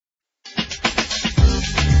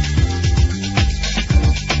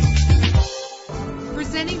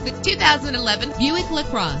2011 Buick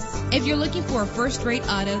LaCrosse. If you're looking for a first-rate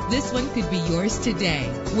auto, this one could be yours today.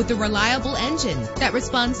 With a reliable engine that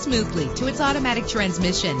responds smoothly to its automatic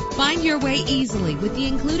transmission, find your way easily with the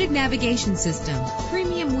included navigation system.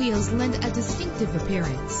 Premium wheels lend a distinctive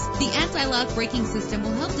appearance. The anti-lock braking system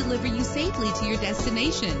will help deliver you safely to your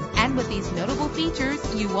destination. And with these notable features,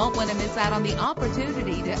 you won't want to miss out on the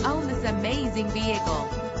opportunity to own this amazing vehicle.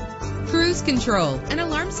 Cruise control, an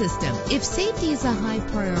alarm system. If safety is a high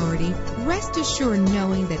priority, rest assured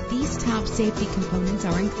knowing that these top safety components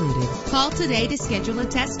are included. Call today to schedule a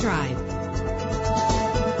test drive.